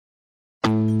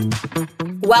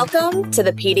Welcome to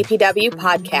the PDPW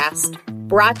podcast,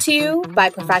 brought to you by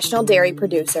Professional Dairy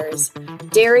Producers,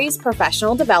 dairy's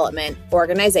professional development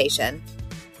organization.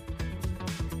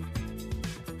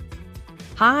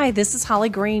 Hi, this is Holly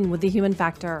Green with The Human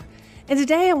Factor, and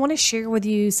today I want to share with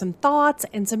you some thoughts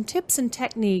and some tips and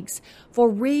techniques for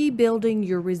rebuilding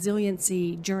your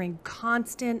resiliency during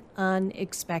constant,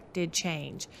 unexpected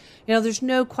change. You know, there's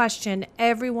no question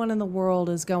everyone in the world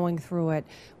is going through it.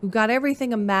 We've got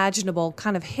everything imaginable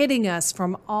kind of hitting us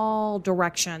from all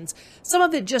directions. Some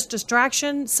of it just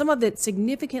distraction, some of it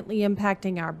significantly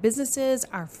impacting our businesses,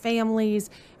 our families,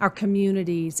 our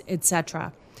communities,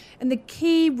 etc. And the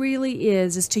key really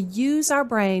is to use our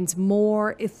brains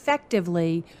more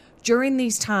effectively during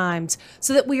these times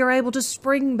so that we are able to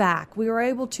spring back. We are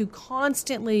able to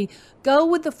constantly go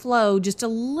with the flow just a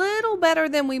little better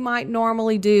than we might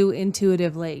normally do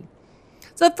intuitively.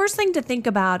 So the first thing to think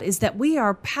about is that we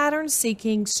are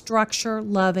pattern-seeking,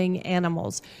 structure-loving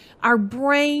animals. Our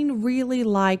brain really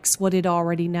likes what it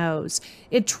already knows.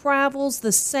 It travels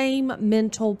the same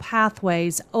mental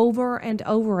pathways over and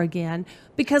over again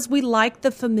because we like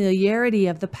the familiarity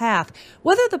of the path.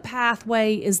 Whether the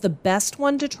pathway is the best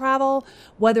one to travel,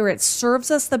 whether it serves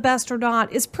us the best or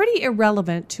not, is pretty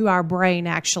irrelevant to our brain,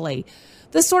 actually.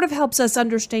 This sort of helps us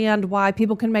understand why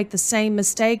people can make the same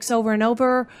mistakes over and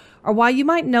over, or why you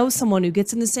might know someone who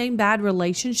gets in the same bad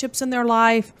relationships in their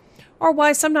life, or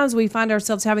why sometimes we find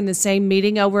ourselves having the same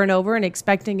meeting over and over and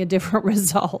expecting a different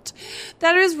result.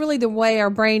 That is really the way our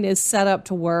brain is set up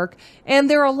to work, and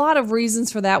there are a lot of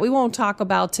reasons for that we won't talk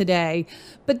about today,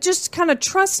 but just kind of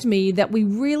trust me that we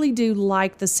really do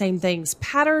like the same things,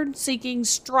 pattern-seeking,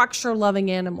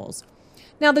 structure-loving animals.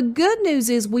 Now, the good news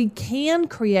is we can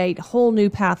create whole new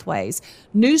pathways,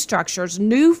 new structures,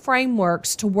 new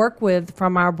frameworks to work with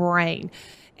from our brain.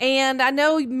 And I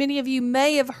know many of you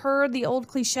may have heard the old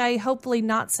cliche, hopefully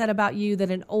not said about you, that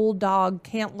an old dog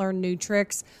can't learn new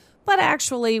tricks. But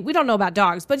actually, we don't know about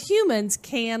dogs, but humans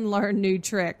can learn new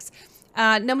tricks.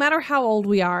 No matter how old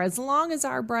we are, as long as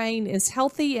our brain is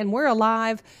healthy and we're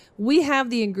alive, we have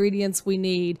the ingredients we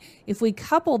need. If we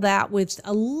couple that with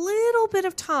a little bit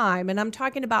of time, and I'm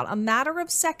talking about a matter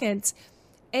of seconds,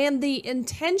 and the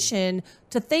intention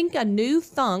to think a new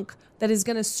thunk that is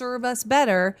going to serve us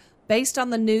better based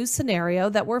on the new scenario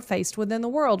that we're faced with in the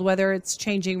world, whether it's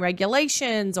changing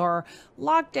regulations or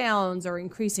lockdowns or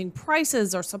increasing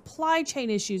prices or supply chain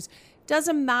issues,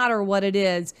 doesn't matter what it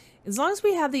is. As long as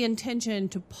we have the intention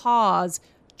to pause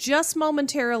just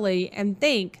momentarily and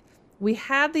think, we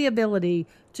have the ability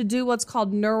to do what's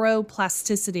called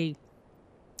neuroplasticity.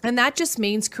 And that just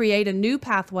means create a new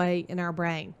pathway in our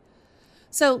brain.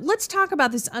 So let's talk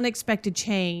about this unexpected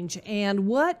change and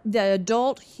what the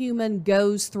adult human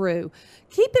goes through.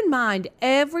 Keep in mind,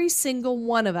 every single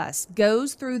one of us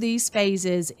goes through these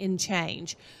phases in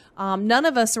change. None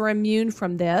of us are immune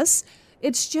from this.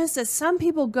 It's just that some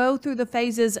people go through the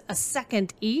phases a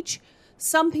second each.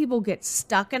 Some people get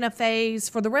stuck in a phase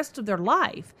for the rest of their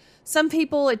life. Some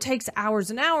people, it takes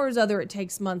hours and hours, other it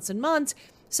takes months and months.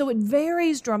 So it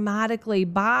varies dramatically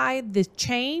by the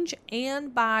change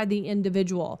and by the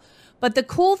individual. But the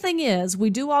cool thing is we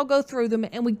do all go through them,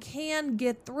 and we can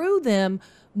get through them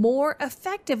more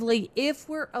effectively if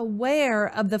we're aware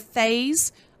of the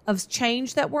phase of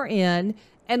change that we're in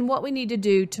and what we need to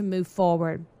do to move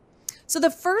forward. So the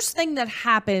first thing that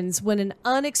happens when an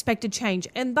unexpected change,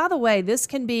 and by the way, this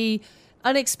can be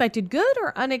unexpected good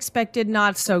or unexpected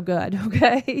not so good,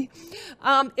 okay,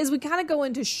 is we kind of go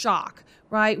into shock,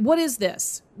 right? What is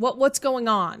this? What's going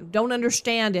on? Don't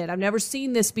understand it. I've never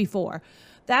seen this before.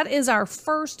 That is our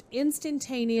first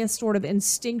instantaneous sort of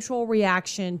instinctual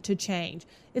reaction to change.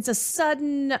 It's a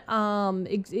sudden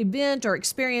event or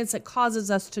experience that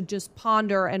causes us to just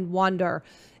ponder and wonder,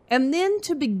 and then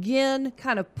to begin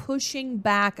kind of pushing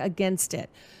back against it,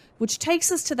 which takes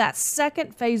us to that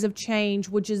second phase of change,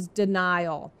 which is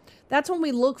denial. That's when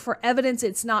we look for evidence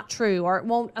it's not true or it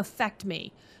won't affect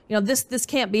me. You know, this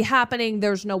can't be happening.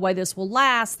 There's no way this will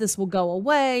last. This will go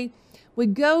away. We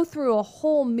go through a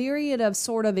whole myriad of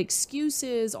sort of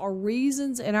excuses or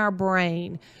reasons in our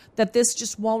brain that this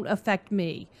just won't affect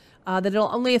me, that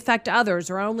it'll only affect others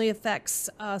or only affects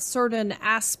certain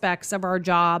aspects of our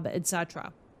job,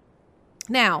 etc.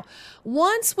 Now,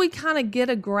 once we kind of get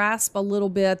a grasp a little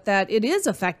bit that it is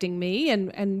affecting me,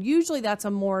 and usually that's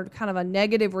a more kind of a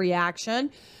negative reaction,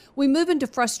 we move into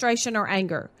frustration or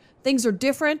anger. Things are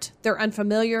different. They're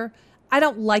unfamiliar. I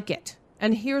don't like it.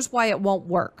 And here's why it won't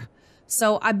work.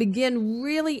 So I begin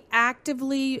really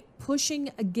actively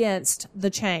pushing against the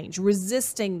change,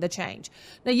 resisting the change.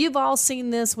 Now, you've all seen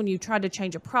this when you try to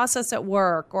change a process at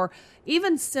work, or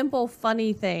even simple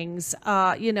funny things,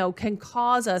 can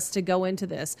cause us to go into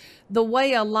this. The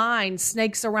way a line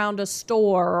snakes around a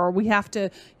store, or we have to,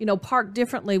 park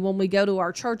differently when we go to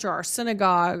our church or our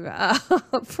synagogue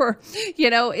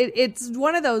it's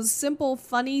one of those simple,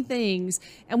 funny things,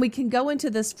 and we can go into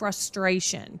this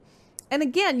frustration. And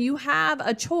again, you have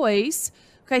a choice.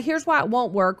 Okay, here's why it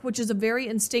won't work, which is a very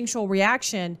instinctual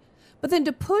reaction. But then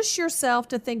to push yourself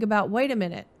to think about, wait a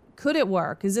minute, could it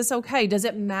work? Is this okay? Does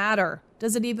it matter?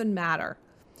 Does it even matter?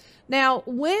 Now,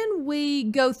 when we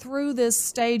go through this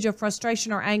stage of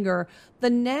frustration or anger, the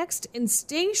next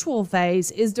instinctual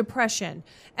phase is depression.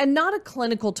 And not a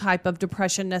clinical type of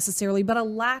depression necessarily, but a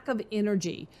lack of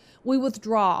energy. We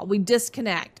withdraw, we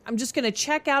disconnect. I'm just going to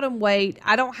check out and wait.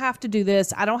 I don't have to do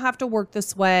this. I don't have to work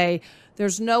this way.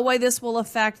 There's no way this will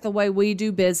affect the way we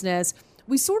do business.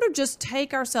 We sort of just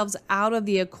take ourselves out of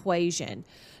the equation.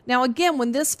 Now, again,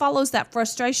 when this follows that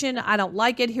frustration, I don't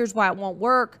like it, here's why it won't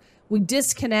work, we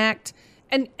disconnect.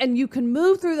 And you can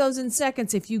move through those in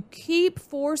seconds if you keep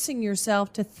forcing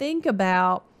yourself to think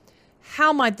about,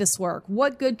 how might this work?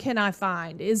 What good can I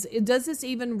find? Does this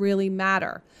even really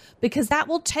matter? Because that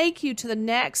will take you to the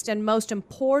next and most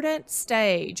important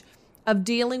stage of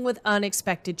dealing with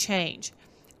unexpected change.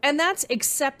 And that's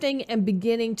accepting and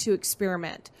beginning to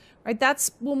experiment, right?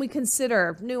 That's when we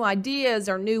consider new ideas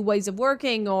or new ways of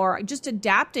working, or just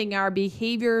adapting our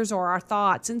behaviors or our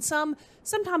thoughts in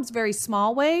sometimes very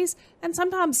small ways, and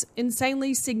sometimes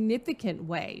insanely significant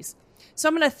ways. So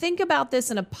I'm going to think about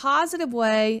this in a positive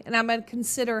way, and I'm going to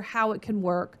consider how it can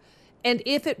work and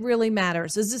if it really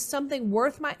matters. Is this something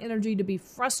worth my energy to be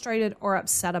frustrated or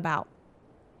upset about?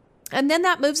 And then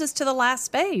that moves us to the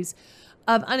last phase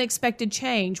of unexpected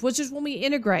change, which is when we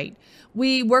integrate.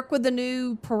 We work with the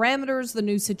new parameters, the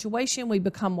new situation. We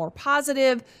become more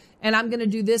positive, and I'm going to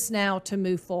do this now to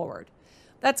move forward.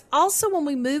 That's also when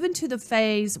we move into the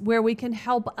phase where we can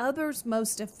help others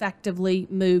most effectively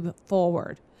move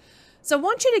forward. So I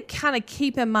want you to kind of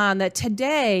keep in mind that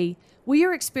today we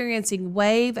are experiencing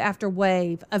wave after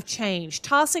wave of change,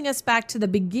 tossing us back to the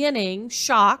beginning,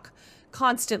 shock,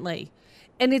 constantly.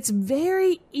 And it's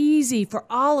very easy for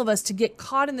all of us to get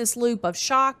caught in this loop of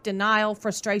shock, denial,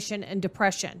 frustration, and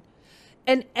depression.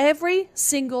 And every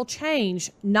single change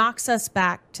knocks us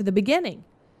back to the beginning.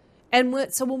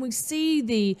 And so when we see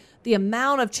the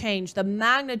amount of change, the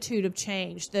magnitude of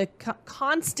change, the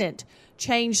constant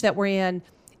change that we're in,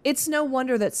 it's no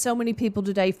wonder that so many people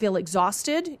today feel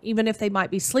exhausted, even if they might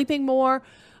be sleeping more.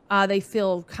 They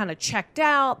feel kind of checked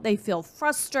out. They feel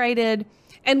frustrated.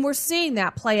 And we're seeing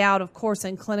that play out, of course,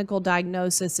 in clinical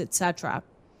diagnosis, etc.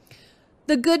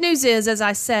 The good news is, as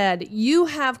I said, you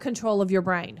have control of your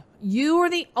brain. You are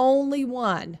the only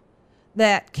one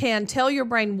that can tell your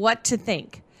brain what to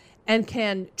think and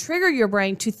can trigger your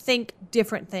brain to think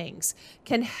different things,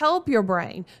 can help your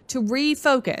brain to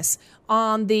refocus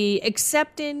on the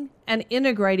accepting and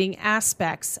integrating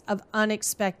aspects of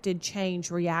unexpected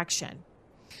change reaction.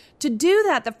 To do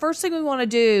that, the first thing we want to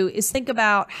do is think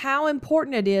about how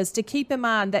important it is to keep in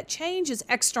mind that change is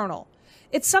external.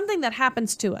 It's something that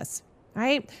happens to us,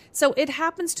 right? So it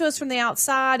happens to us from the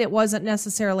outside. It wasn't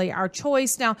necessarily our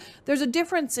choice. Now, there's a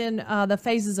difference in the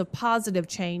phases of positive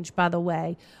change, by the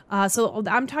way. So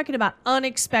I'm talking about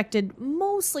unexpected,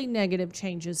 mostly negative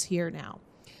changes here now.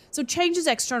 So change is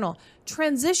external.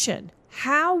 Transition,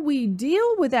 how we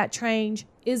deal with that change,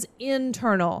 is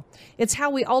internal. It's how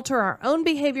we alter our own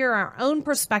behavior, our own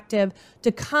perspective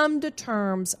to come to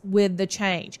terms with the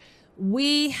change.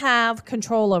 We have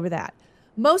control over that.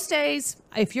 Most days,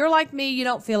 if you're like me, you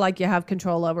don't feel like you have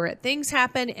control over it. Things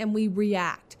happen and we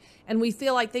react, and we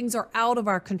feel like things are out of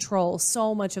our control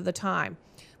so much of the time.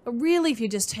 But really, if you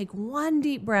just take one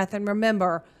deep breath and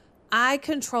remember, I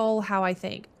control how I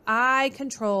think. I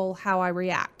control how I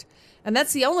react. And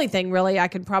that's the only thing really I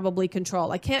can probably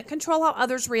control. I can't control how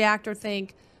others react or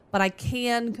think, but I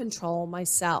can control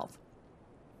myself.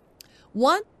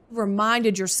 Once you've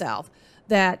reminded yourself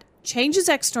that change is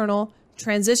external,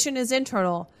 transition is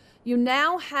internal, you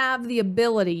now have the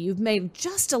ability, you've made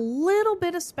just a little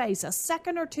bit of space, a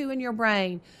second or two in your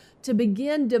brain, to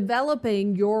begin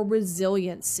developing your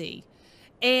resiliency.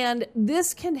 And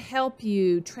this can help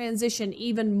you transition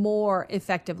even more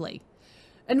effectively.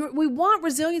 And we want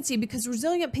resiliency because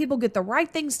resilient people get the right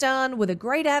things done with a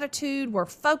great attitude. We're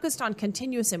focused on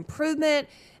continuous improvement,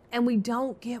 and we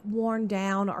don't get worn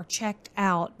down or checked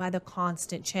out by the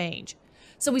constant change.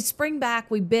 So we spring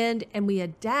back, we bend, and we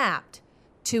adapt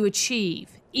to achieve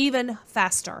even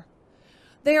faster.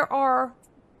 There are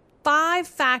 5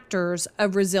 factors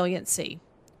of resiliency: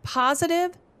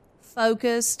 positive,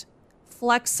 focused,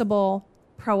 flexible,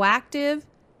 proactive,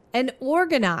 and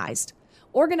organized.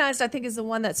 Organized, I think, is the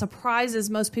one that surprises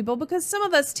most people because some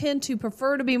of us tend to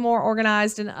prefer to be more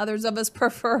organized and others of us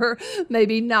prefer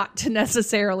maybe not to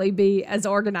necessarily be as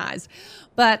organized.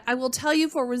 But I will tell you,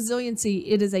 for resiliency,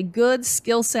 it is a good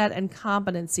skill set and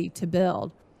competency to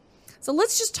build. So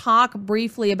let's just talk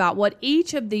briefly about what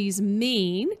each of these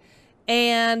mean,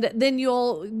 and then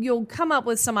you'll come up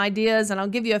with some ideas, and I'll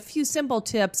give you a few simple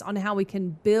tips on how we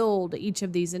can build each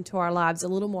of these into our lives a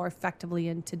little more effectively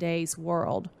in today's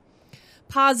world.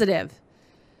 Positive.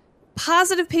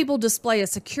 Positive people display a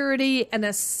security and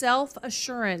a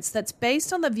self-assurance that's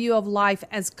based on the view of life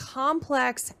as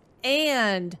complex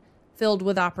and filled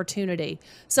with opportunity.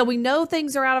 So we know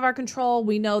things are out of our control.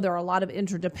 We know there are a lot of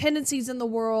interdependencies in the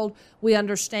world. We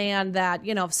understand that,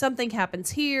 if something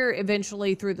happens here,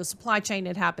 eventually through the supply chain,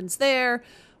 it happens there,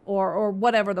 or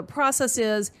whatever the process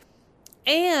is.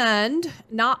 And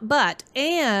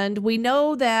we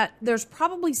know that there's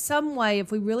probably some way,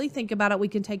 if we really think about it, we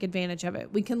can take advantage of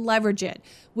it. We can leverage it.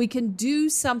 We can do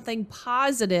something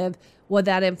positive with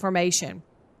that information.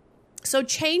 So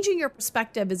changing your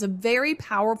perspective is a very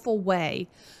powerful way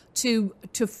to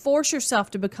force yourself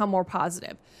to become more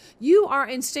positive. You are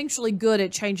instinctually good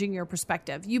at changing your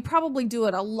perspective. You probably do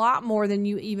it a lot more than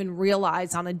you even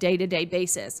realize on a day-to-day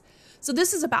basis. So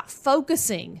this is about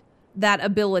focusing that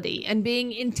ability and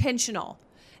being intentional.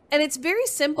 And it's very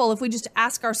simple if we just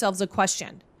ask ourselves a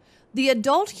question. The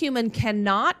adult human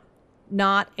cannot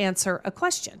not answer a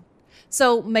question.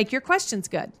 So make your questions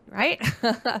good, right?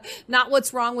 Not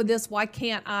what's wrong with this, why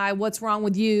can't I, what's wrong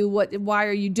with you, why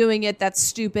are you doing it, that's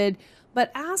stupid.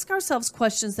 But ask ourselves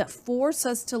questions that force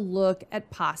us to look at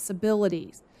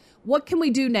possibilities. What can we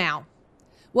do now?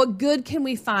 What good can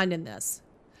we find in this?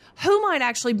 Who might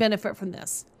actually benefit from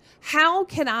this? How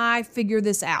can I figure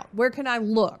this out? Where can I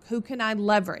look? Who can I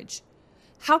leverage?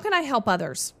 How can I help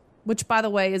others? Which, by the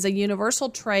way, is a universal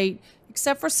trait,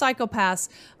 except for psychopaths,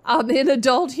 in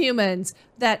adult humans,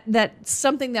 that's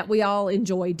something that we all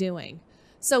enjoy doing.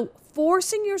 So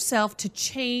forcing yourself to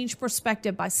change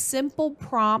perspective by simple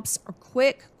prompts or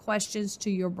quick questions to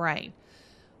your brain.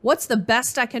 What's the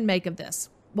best I can make of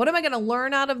this? What am I going to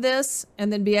learn out of this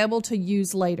and then be able to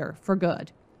use later for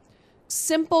good?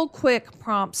 Simple, quick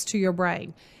prompts to your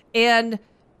brain. And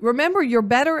remember, you're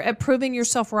better at proving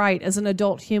yourself right as an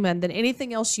adult human than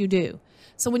anything else you do.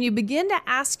 So when you begin to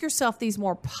ask yourself these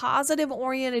more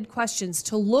positive-oriented questions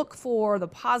to look for the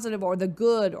positive or the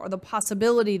good or the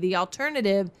possibility, the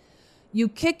alternative, you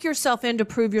kick yourself into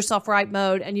prove yourself right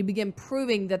mode and you begin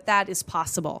proving that that is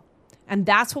possible. And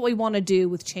that's what we want to do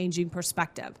with changing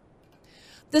perspective.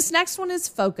 This next one is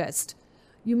focused.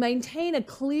 You maintain a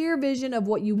clear vision of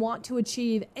what you want to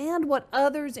achieve and what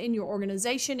others in your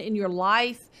organization, in your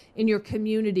life, in your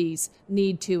communities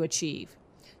need to achieve.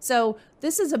 So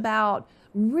this is about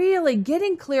really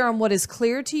getting clear on what is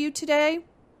clear to you today.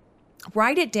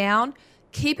 Write it down.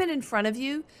 Keep it in front of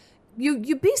you.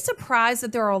 You'd be surprised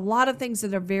that there are a lot of things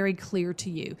that are very clear to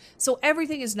you. So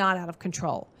everything is not out of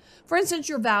control. For instance,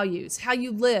 your values, how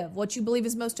you live, what you believe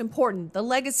is most important, the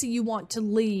legacy you want to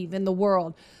leave in the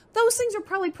world. Those things are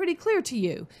probably pretty clear to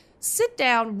you. Sit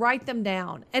down, write them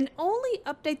down, and only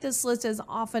update this list as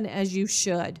often as you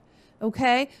should,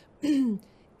 okay?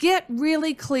 Get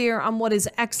really clear on what is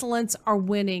excellence or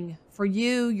winning for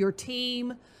you, your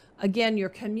team, again, your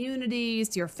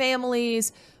communities, your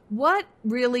families. What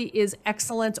really is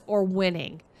excellence or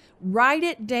winning? Write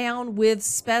it down with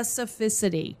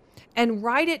specificity and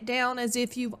write it down as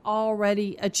if you've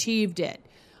already achieved it.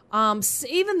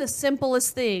 Even the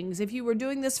simplest things, if you were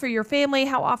doing this for your family,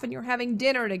 how often you're having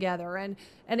dinner together and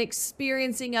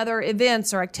experiencing other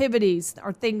events or activities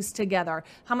or things together,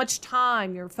 how much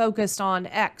time you're focused on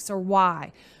X or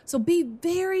Y. So be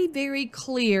very, very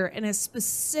clear and as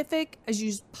specific as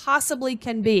you possibly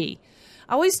can be.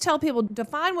 I always tell people,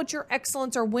 define what your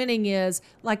excellence or winning is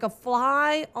like a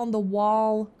fly on the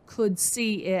wall could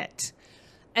see it.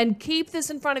 And keep this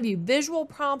in front of you. Visual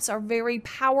prompts are very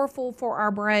powerful for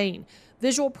our brain.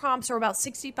 Visual prompts are about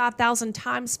 65,000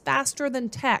 times faster than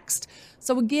text.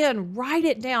 So again, write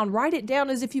it down. Write it down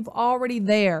as if you've already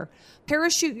there.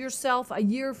 Parachute yourself a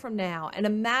year from now and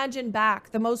imagine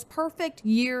back the most perfect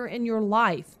year in your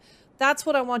life. That's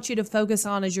what I want you to focus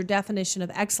on as your definition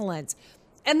of excellence.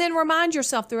 And then remind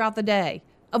yourself throughout the day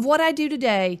of what I do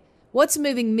today, what's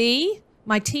moving me,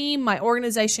 my team, my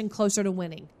organization closer to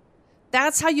winning.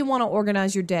 That's how you want to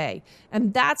organize your day.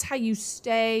 And that's how you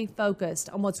stay focused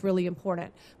on what's really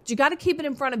important. But you got to keep it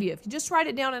in front of you. If you just write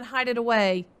it down and hide it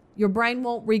away, Your brain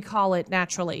won't recall it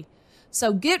naturally.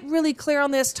 So get really clear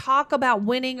on this. Talk about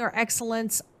winning or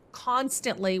excellence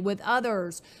constantly with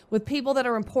others, with people that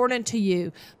are important to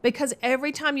you, because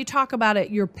every time you talk about it,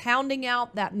 you're pounding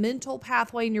out that mental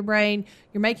pathway in your brain.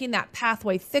 You're making that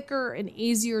pathway thicker and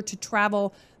easier to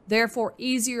travel, therefore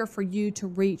easier for you to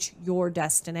reach your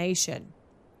destination.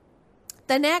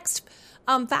 The next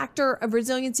factor of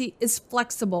resiliency is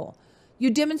flexible.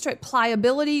 You demonstrate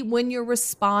pliability when you're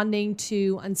responding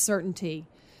to uncertainty.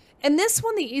 And this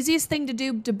one, the easiest thing to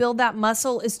do to build that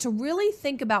muscle is to really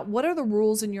think about what are the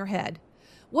rules in your head.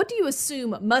 What do you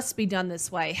assume must be done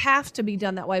this way, have to be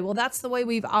done that way? Well, that's the way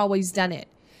we've always done it.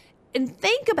 And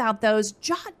think about those,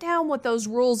 jot down what those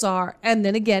rules are, and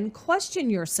then again,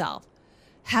 question yourself.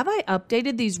 Have I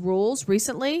updated these rules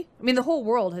recently? I mean, the whole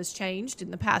world has changed in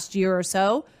the past year or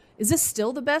so. Is this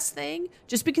still the best thing?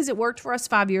 Just because it worked for us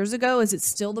 5 years ago, is it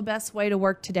still the best way to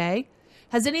work today?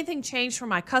 Has anything changed for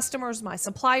my customers, my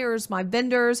suppliers, my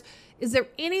vendors? Is there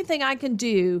anything I can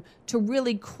do to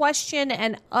really question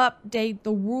and update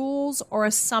the rules or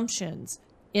assumptions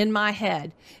in my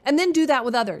head? And then do that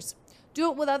with others. Do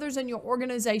it with others in your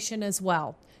organization as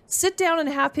well. Sit down and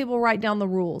have people write down the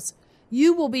rules.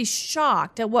 You will be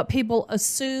shocked at what people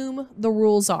assume the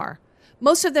rules are.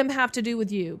 Most of them have to do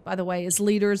with you, by the way, as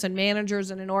leaders and managers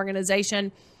in an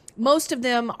organization. Most of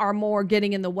them are more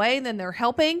getting in the way than they're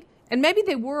helping. And maybe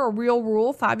they were a real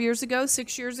rule 5 years ago,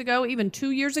 6 years ago, even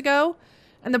 2 years ago.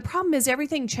 And the problem is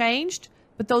everything changed,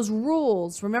 but those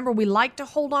rules, remember, we like to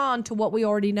hold on to what we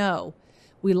already know.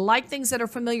 We like things that are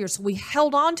familiar, so we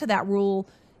held on to that rule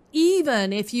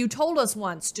even if you told us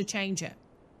once to change it.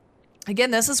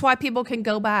 Again, this is why people can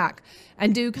go back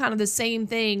and do kind of the same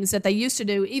things that they used to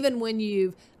do, even when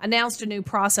you've announced a new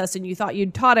process and you thought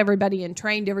you'd taught everybody and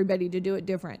trained everybody to do it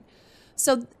different.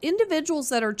 So individuals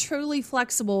that are truly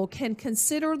flexible can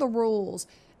consider the rules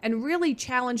and really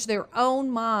challenge their own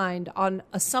mind on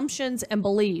assumptions and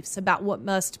beliefs about what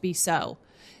must be so.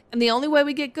 And the only way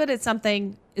we get good at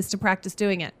something is to practice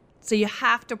doing it. So you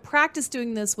have to practice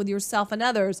doing this with yourself and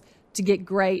others to get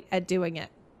great at doing it.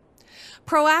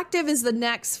 Proactive is the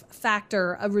next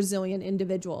factor of resilient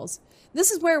individuals.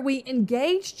 This is where we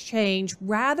engage change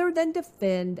rather than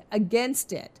defend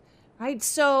against it, right?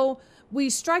 So we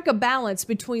strike a balance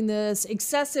between this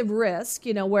excessive risk,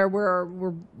 where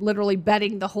we're literally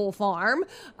betting the whole farm,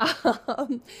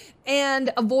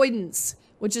 and avoidance,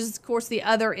 which is, of course, the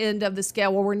other end of the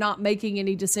scale where we're not making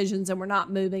any decisions and we're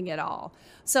not moving at all.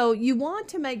 So you want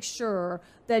to make sure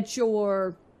that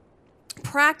you're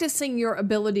practicing your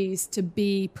abilities to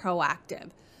be proactive.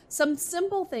 Some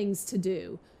simple things to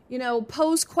do.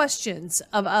 Pose questions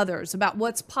of others about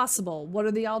what's possible. What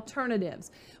are the alternatives?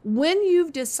 When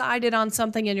you've decided on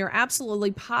something and you're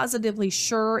absolutely positively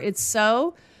sure it's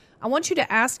so, I want you to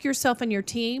ask yourself and your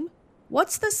team,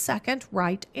 what's the second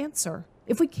right answer?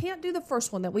 If we can't do the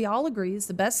first one that we all agree is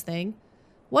the best thing,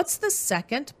 what's the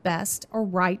second best or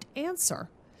right answer?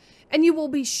 And you will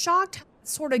be shocked.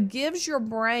 Sort of gives your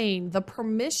brain the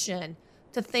permission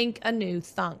to think a new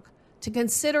thunk, to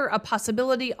consider a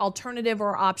possibility, alternative,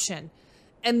 or option.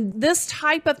 And this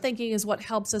type of thinking is what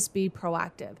helps us be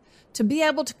proactive. To be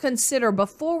able to consider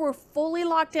before we're fully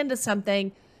locked into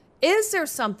something, is there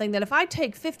something that if I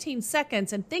take 15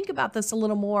 seconds and think about this a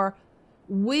little more,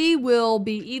 we will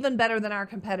be even better than our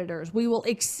competitors. We will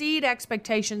exceed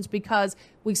expectations because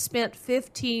we spent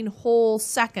 15 whole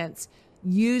seconds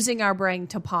using our brain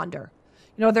to ponder.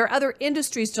 Are there other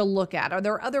industries to look at? Are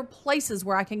there other places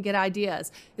where I can get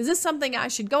ideas? Is this something I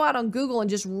should go out on Google and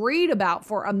just read about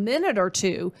for a minute or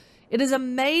two? It is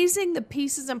amazing the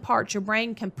pieces and parts your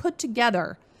brain can put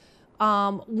together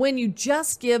when you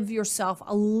just give yourself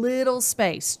a little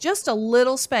space, just a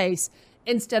little space,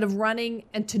 instead of running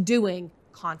and to doing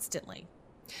constantly.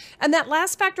 And that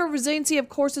last factor of resiliency, of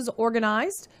course, is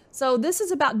organized. So this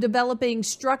is about developing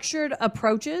structured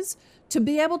approaches to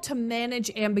be able to manage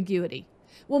ambiguity.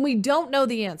 When we don't know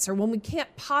the answer, when we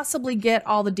can't possibly get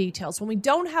all the details, when we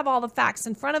don't have all the facts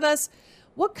in front of us,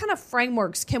 what kind of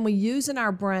frameworks can we use in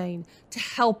our brain to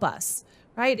help us,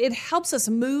 right? It helps us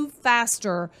move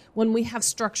faster when we have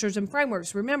structures and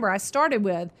frameworks. Remember, I started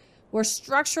with, we're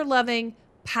structure-loving,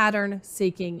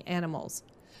 pattern-seeking animals.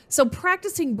 So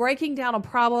practicing breaking down a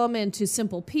problem into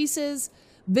simple pieces,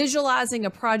 visualizing a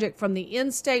project from the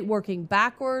end state, working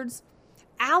backwards,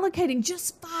 allocating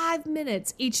just 5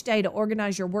 minutes each day to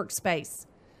organize your workspace.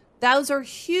 Those are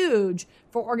huge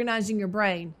for organizing your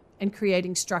brain and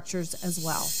creating structures as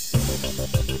well.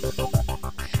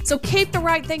 So keep the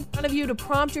right thing in front of you to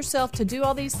prompt yourself to do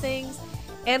all these things.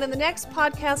 And in the next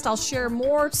podcast, I'll share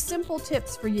more simple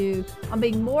tips for you on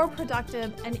being more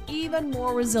productive and even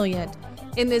more resilient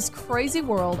in this crazy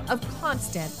world of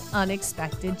constant,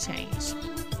 unexpected change.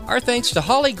 Our thanks to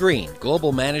Holly Green,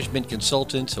 Global Management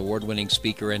Consultant, award-winning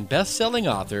speaker, and best-selling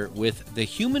author with The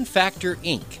Human Factor,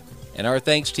 Inc. And our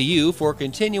thanks to you for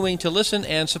continuing to listen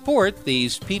and support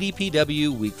these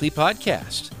PDPW Weekly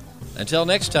Podcasts. Until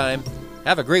next time,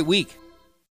 have a great week.